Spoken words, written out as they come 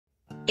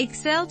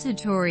Excel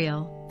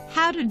tutorial: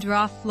 How to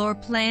draw floor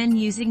plan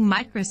using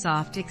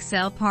Microsoft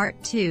Excel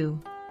Part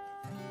 2.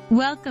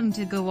 Welcome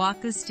to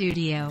Gawaku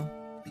Studio.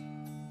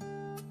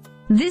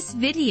 This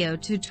video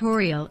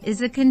tutorial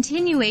is a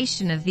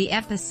continuation of the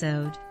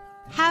episode,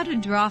 How to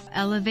Draw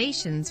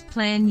Elevations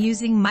Plan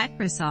Using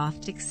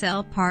Microsoft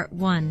Excel Part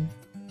 1.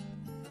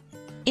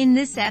 In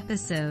this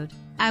episode,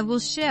 I will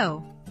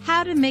show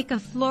how to make a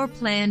floor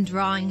plan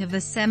drawing of a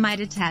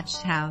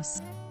semi-detached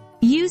house.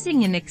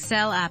 Using an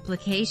Excel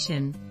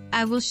application,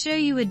 I will show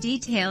you a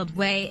detailed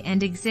way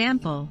and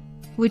example,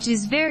 which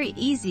is very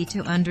easy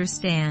to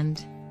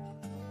understand.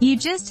 You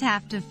just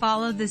have to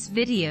follow this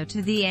video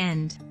to the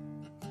end.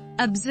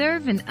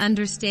 Observe and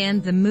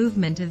understand the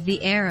movement of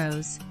the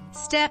arrows,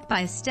 step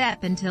by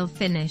step until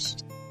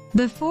finished.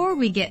 Before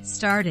we get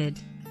started,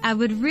 I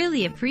would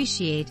really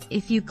appreciate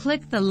if you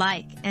click the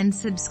like and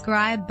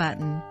subscribe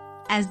button,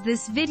 as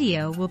this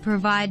video will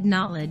provide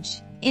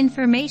knowledge,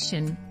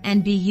 information,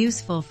 and be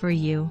useful for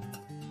you.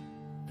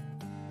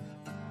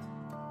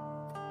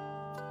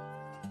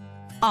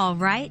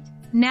 Alright,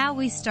 now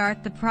we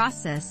start the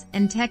process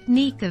and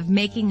technique of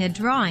making a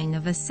drawing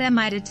of a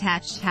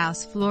semi-detached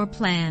house floor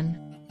plan.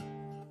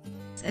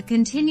 It's a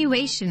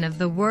continuation of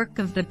the work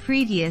of the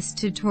previous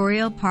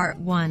tutorial Part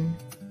 1.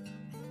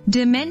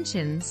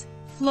 Dimensions: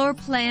 floor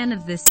plan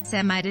of this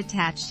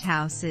semi-detached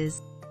house is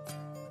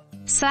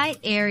site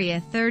area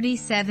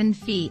 37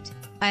 feet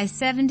by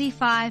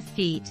 75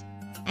 feet,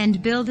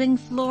 and building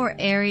floor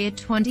area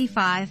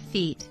 25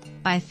 feet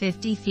by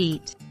 50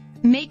 feet.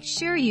 Make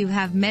sure you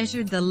have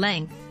measured the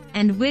length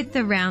and width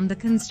around the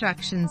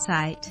construction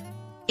site.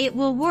 It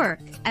will work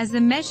as a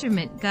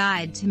measurement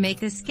guide to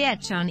make a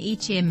sketch on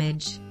each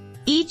image.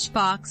 Each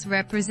box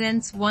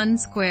represents 1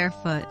 square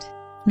foot.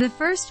 The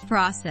first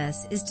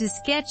process is to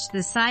sketch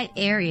the site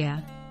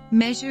area,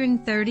 measuring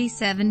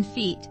 37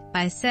 feet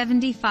by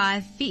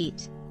 75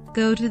 feet.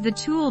 Go to the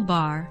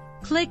toolbar,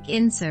 click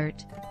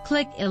Insert,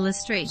 click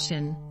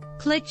Illustration,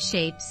 click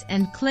Shapes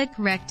and click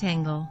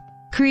Rectangle.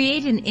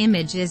 Create an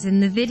image as in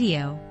the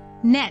video.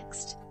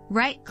 Next,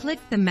 right-click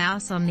the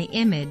mouse on the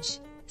image,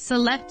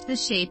 select the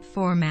shape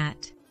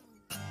format.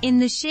 In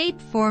the shape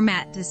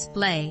format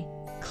display,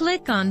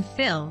 click on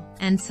Fill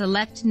and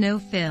select No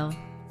Fill.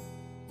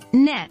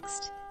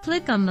 Next,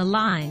 click on the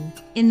line.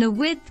 In the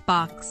width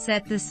box,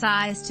 set the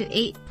size to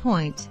 8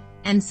 point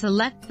and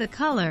select the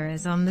color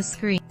as on the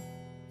screen.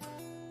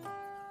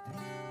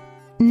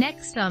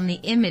 Next, on the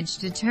image,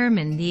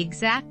 determine the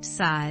exact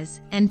size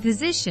and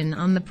position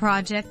on the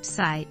project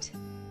site.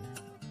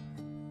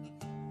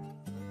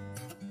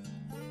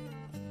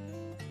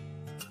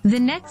 The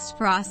next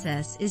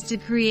process is to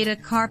create a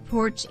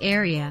carport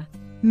area,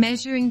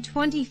 measuring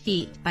 20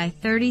 feet by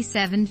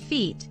 37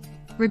 feet.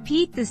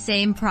 Repeat the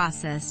same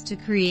process to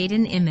create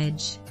an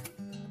image.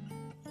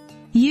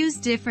 Use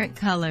different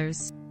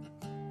colors.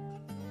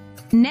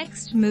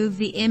 Next, move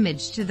the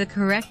image to the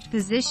correct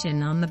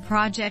position on the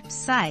project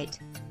site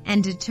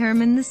and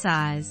determine the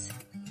size.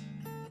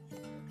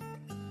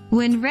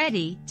 When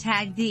ready,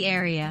 tag the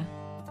area.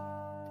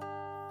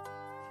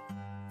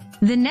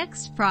 The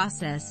next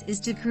process is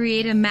to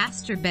create a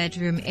master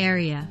bedroom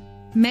area,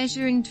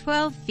 measuring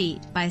 12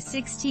 feet by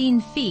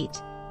 16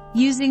 feet,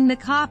 using the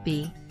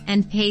copy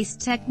and paste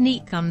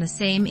technique on the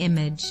same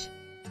image.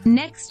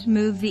 Next,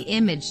 move the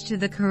image to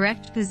the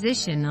correct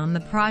position on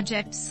the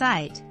project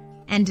site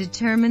and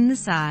determine the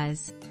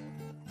size.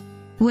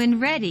 When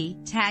ready,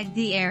 tag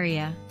the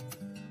area.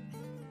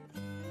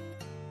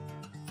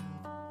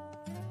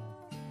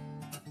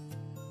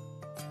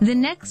 The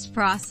next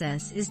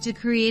process is to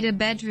create a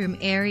bedroom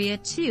area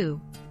 2,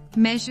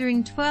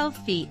 measuring 12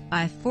 feet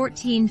by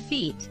 14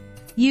 feet.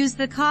 Use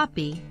the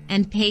copy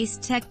and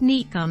paste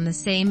technique on the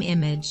same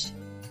image.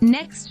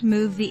 Next,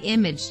 move the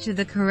image to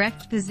the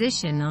correct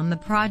position on the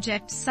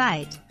project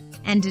site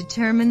and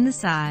determine the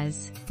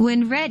size.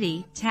 When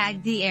ready,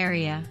 tag the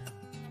area.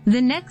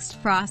 The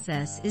next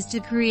process is to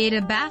create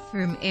a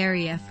bathroom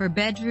area for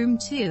bedroom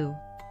 2,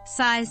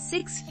 size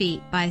 6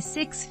 feet by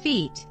 6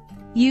 feet.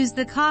 Use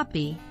the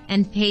copy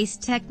and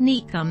paste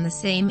technique on the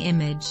same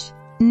image.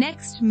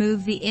 Next,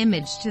 move the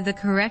image to the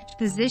correct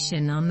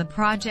position on the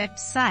project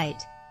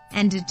site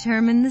and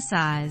determine the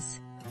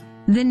size.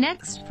 The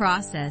next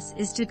process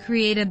is to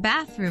create a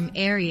bathroom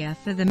area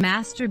for the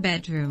master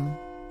bedroom,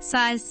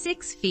 size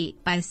 6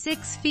 feet by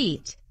 6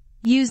 feet.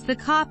 Use the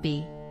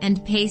copy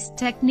and paste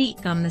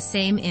technique on the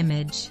same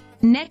image.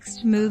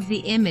 Next, move the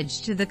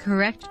image to the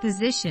correct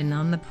position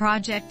on the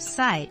project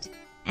site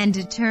and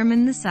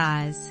determine the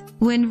size.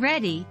 When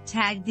ready,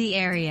 tag the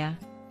area.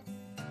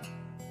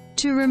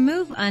 To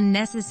remove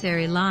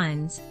unnecessary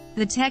lines,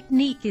 the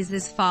technique is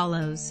as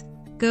follows.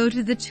 Go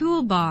to the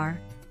toolbar,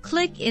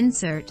 click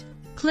Insert,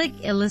 click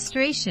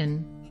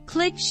Illustration,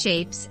 click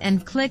Shapes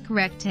and click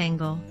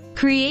Rectangle.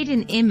 Create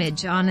an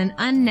image on an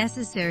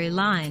unnecessary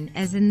line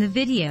as in the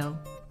video.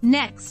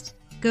 Next,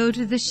 go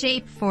to the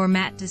shape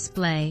format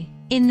display.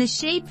 In the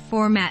shape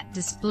format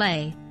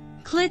display,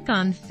 click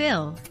on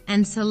Fill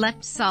and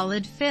select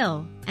Solid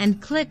Fill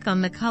and click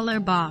on the color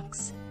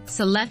box.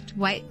 Select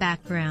white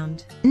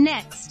background.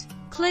 Next,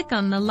 click click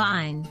on the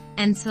line,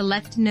 and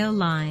select No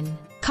Line.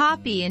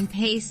 Copy and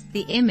paste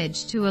the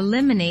image to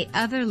eliminate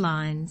other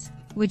lines,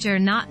 which are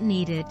not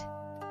needed.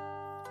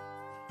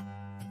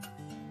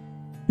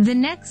 The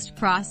next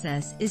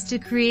process is to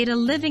create a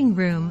living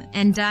room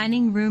and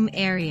dining room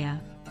area,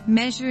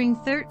 measuring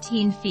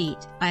 13 feet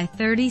by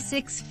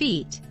 36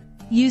 feet,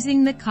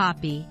 using the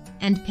copy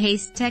and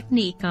paste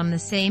technique on the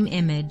same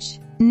image.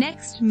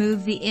 Next,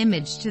 move the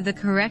image to the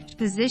correct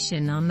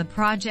position on the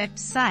project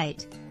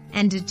site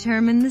and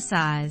determine the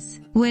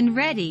size. When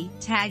ready,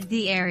 tag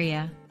the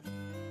area.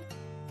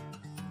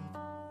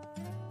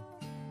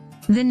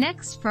 The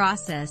next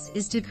process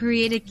is to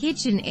create a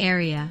kitchen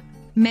area,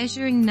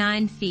 measuring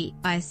 9 feet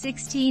by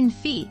 16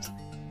 feet,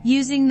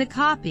 using the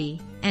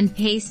copy and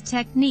paste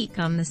technique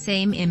on the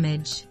same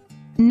image.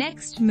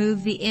 Next,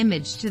 move the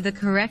image to the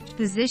correct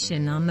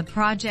position on the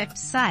project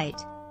site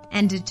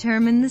and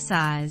determine the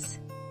size.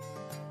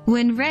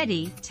 When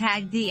ready,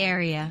 tag the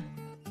area.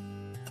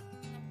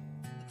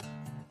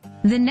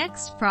 The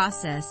next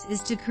process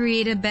is to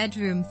create a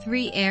bedroom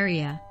 3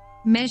 area,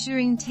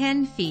 measuring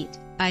 10 feet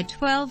by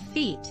 12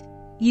 feet,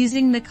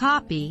 using the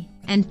copy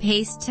and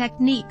paste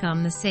technique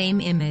on the same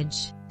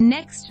image.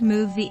 Next,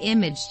 move the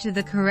image to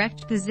the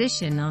correct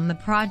position on the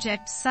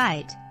project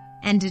site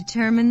and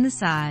determine the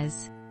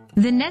size.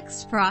 The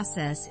next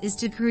process is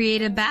to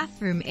create a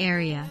bathroom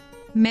area,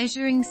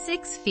 measuring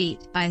 6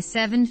 feet by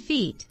 7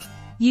 feet,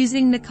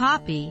 using the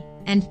copy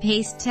and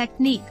paste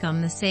technique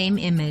on the same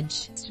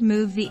image.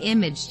 Move the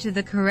image to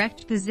the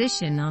correct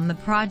position on the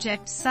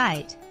project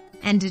site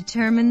and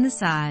determine the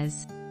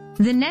size.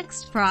 The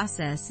next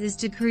process is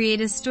to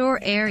create a store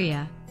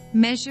area,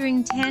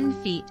 measuring 10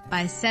 feet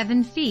by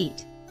 7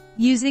 feet,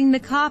 using the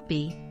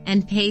copy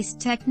and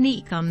paste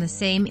technique on the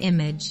same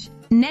image.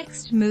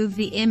 Next, move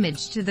the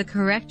image to the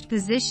correct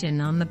position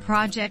on the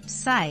project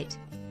site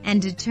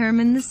and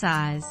determine the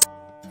size.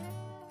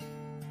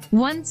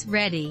 Once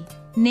ready,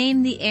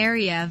 name the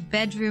area of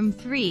bedroom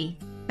 3,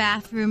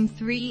 bathroom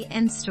 3,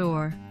 and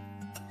store.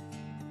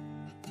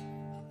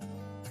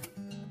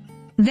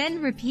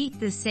 Then repeat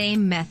the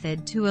same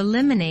method to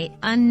eliminate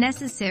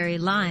unnecessary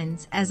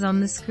lines as on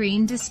the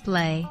screen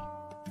display.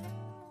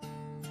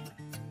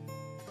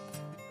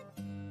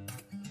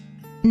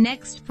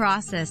 Next,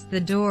 process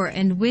the door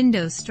and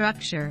window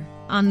structure.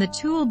 On the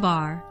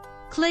toolbar,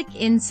 click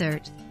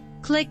Insert,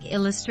 click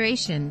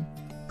Illustration,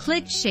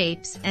 click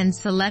Shapes and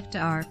select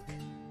Arc.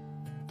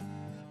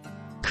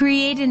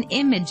 Create an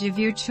image of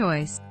your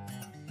choice.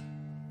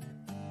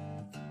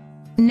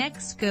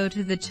 Next, go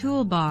to the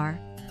toolbar,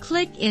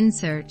 click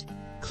Insert,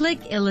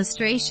 click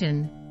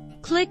Illustration,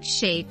 click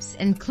Shapes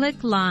and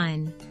click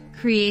Line.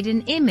 Create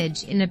an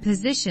image in a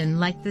position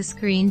like the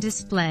screen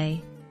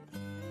display.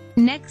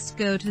 Next,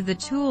 go to the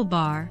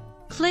toolbar,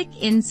 click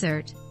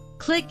Insert,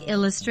 click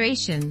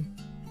Illustration,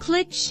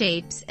 click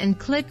Shapes and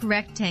click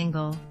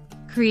Rectangle.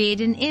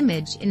 Create an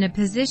image in a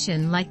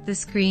position like the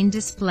screen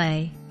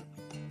display.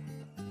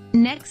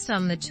 Next,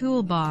 on the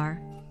toolbar,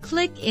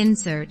 click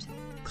Insert,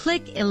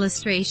 click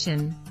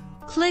Illustration,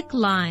 click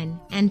Line,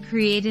 and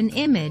create an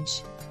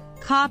image.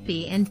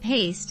 Copy and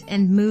paste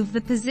and move the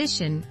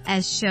position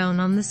as shown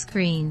on the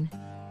screen.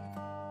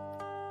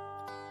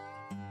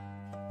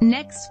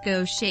 Next,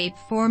 go Shape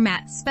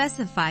Format,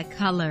 specify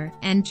color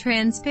and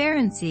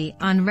transparency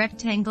on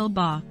rectangle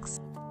box.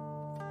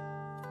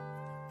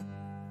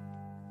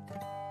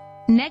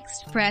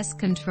 Next, press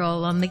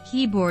Ctrl on the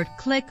keyboard,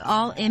 click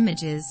All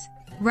Images,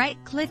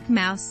 right-click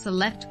mouse,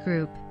 select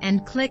Group,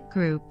 and click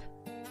Group.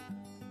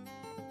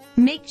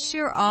 Make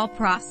sure all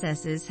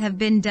processes have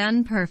been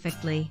done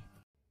perfectly.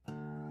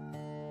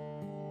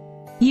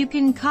 You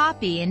can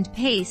copy and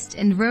paste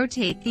and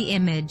rotate the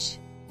image.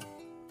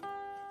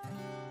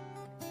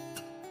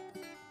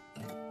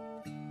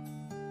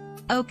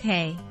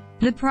 Okay,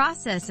 the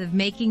process of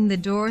making the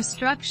door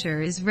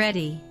structure is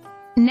ready.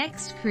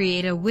 Next,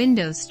 create a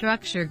window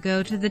structure.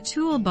 Go to the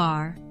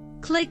toolbar,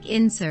 click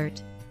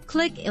Insert,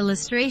 click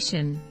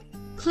Illustration,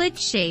 click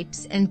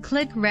Shapes and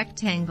click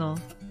Rectangle.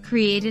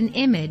 Create an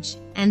image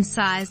and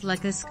size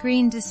like a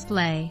screen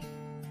display.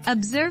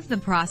 Observe the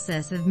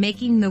process of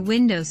making the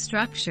window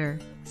structure,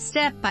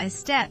 step by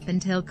step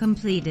until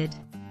completed.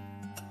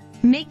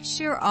 Make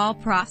sure all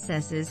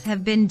processes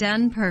have been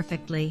done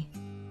perfectly.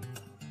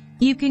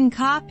 You can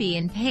copy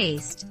and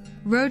paste,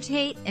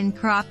 rotate and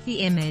crop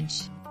the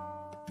image.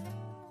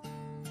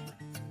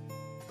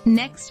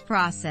 Next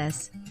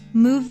process,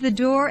 move the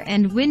door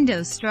and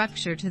window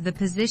structure to the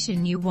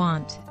position you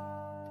want.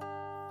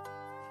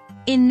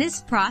 In this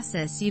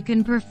process you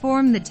can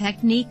perform the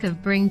technique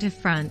of bring to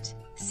front,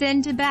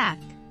 send to back,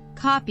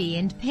 copy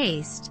and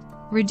paste,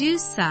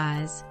 reduce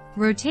size,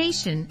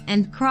 rotation,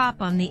 and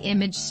crop on the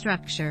image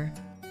structure.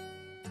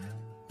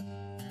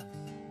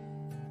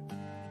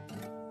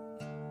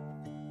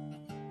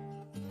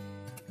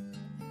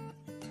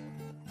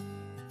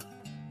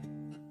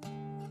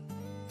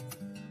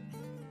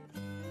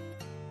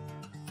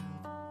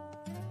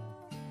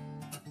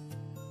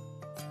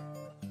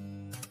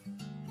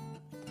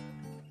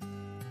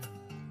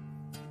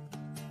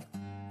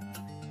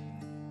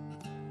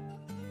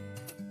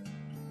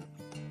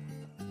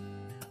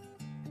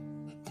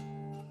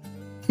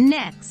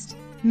 Next,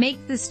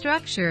 make the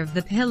structure of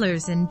the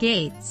pillars and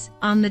gates.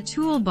 On the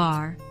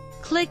toolbar,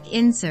 click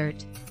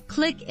Insert,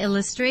 click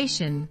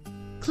Illustration,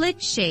 click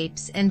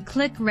Shapes and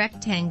click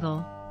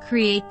Rectangle.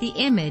 Create the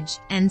image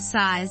and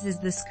size as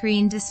the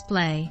screen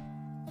display.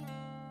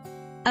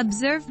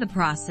 Observe the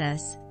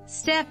process,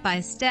 step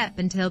by step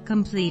until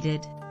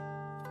completed.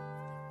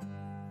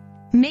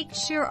 Make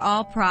sure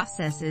all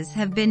processes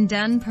have been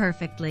done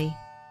perfectly.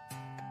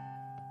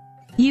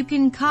 You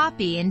can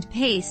copy and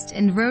paste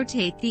and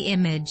rotate the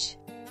image.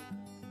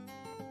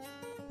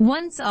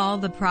 Once all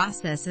the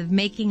process of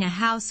making a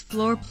house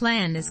floor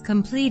plan is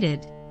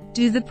completed,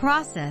 do the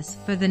process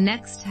for the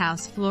next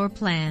house floor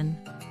plan.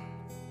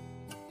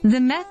 The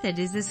method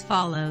is as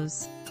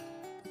follows.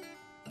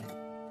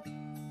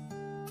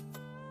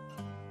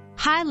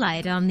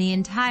 Highlight on the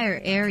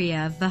entire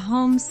area of the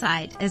home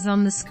site as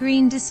on the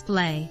screen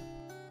display.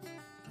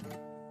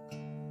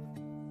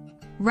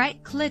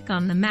 Right-click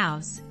on the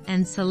mouse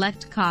and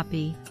select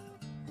Copy.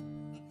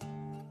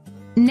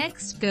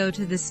 Next, go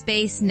to the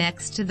space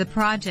next to the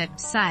project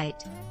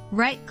site.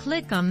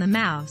 Right-click on the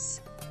mouse.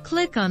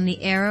 Click on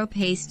the arrow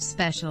Paste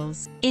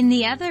Specials. In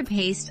the Other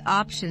Paste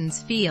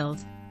Options field,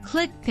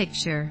 click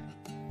Picture.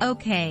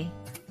 OK.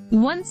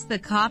 Once the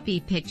copy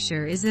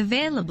picture is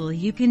available,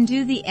 you can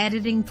do the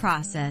editing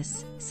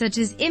process, such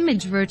as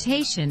image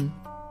rotation,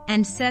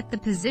 and set the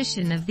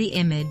position of the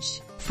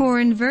image. For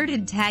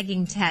inverted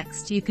tagging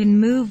text, you can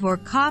move or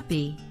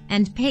copy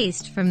and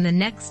paste from the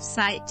next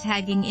site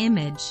tagging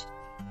image.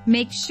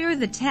 Make sure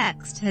the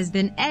text has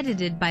been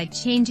edited by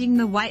changing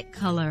the white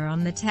color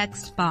on the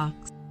text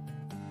box.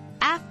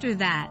 After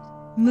that,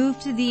 move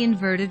to the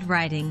inverted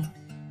writing.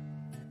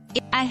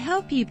 I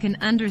hope you can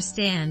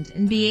understand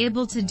and be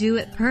able to do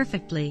it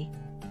perfectly.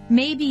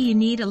 Maybe you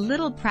need a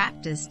little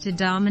practice to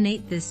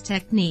dominate this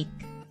technique.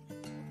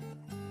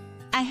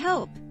 I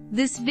hope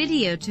this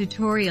video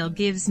tutorial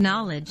gives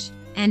knowledge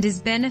and is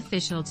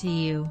beneficial to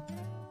you.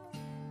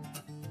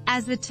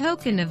 As a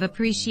token of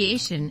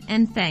appreciation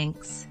and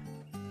thanks,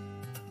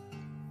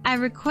 I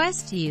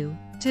request you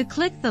to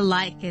click the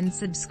like and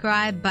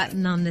subscribe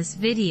button on this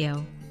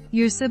video.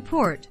 Your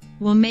support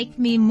will make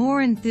me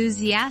more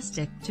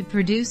enthusiastic to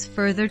produce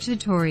further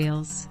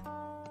tutorials.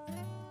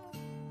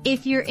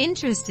 If you're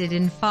interested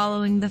in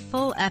following the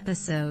full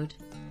episode,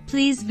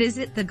 please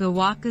visit the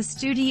Gawaku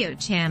Studio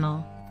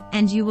channel,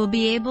 and you will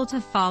be able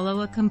to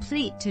follow a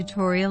complete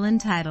tutorial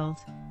entitled,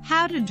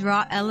 How to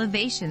Draw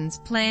Elevations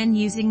Plan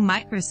Using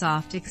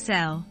Microsoft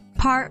Excel,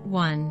 Part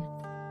 1.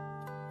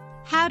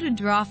 How to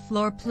Draw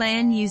Floor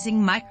Plan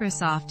Using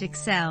Microsoft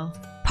Excel,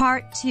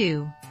 Part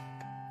 2.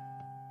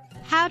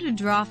 How to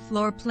Draw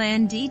Floor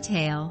Plan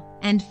Detail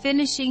and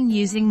Finishing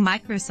Using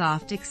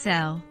Microsoft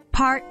Excel,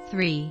 Part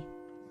 3.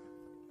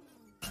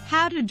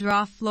 How to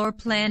Draw Floor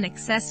Plan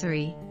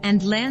Accessory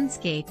and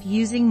Landscape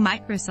Using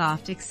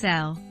Microsoft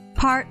Excel,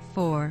 Part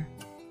 4.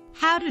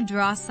 How to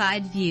Draw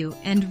Side View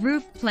and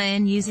Roof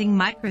Plan Using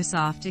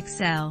Microsoft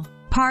Excel,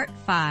 Part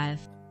 5.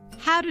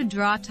 How to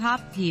Draw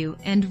Top View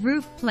and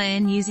Roof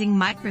Plan Using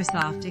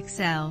Microsoft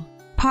Excel,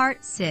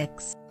 Part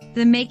 6.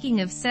 The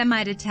Making of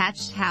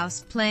Semi-Detached House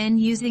Plan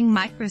Using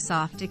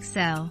Microsoft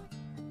Excel,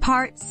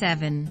 Part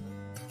 7.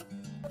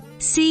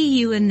 See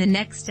you in the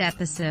next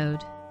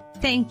episode.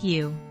 Thank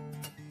you.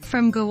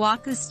 From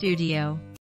Gawaku Studio.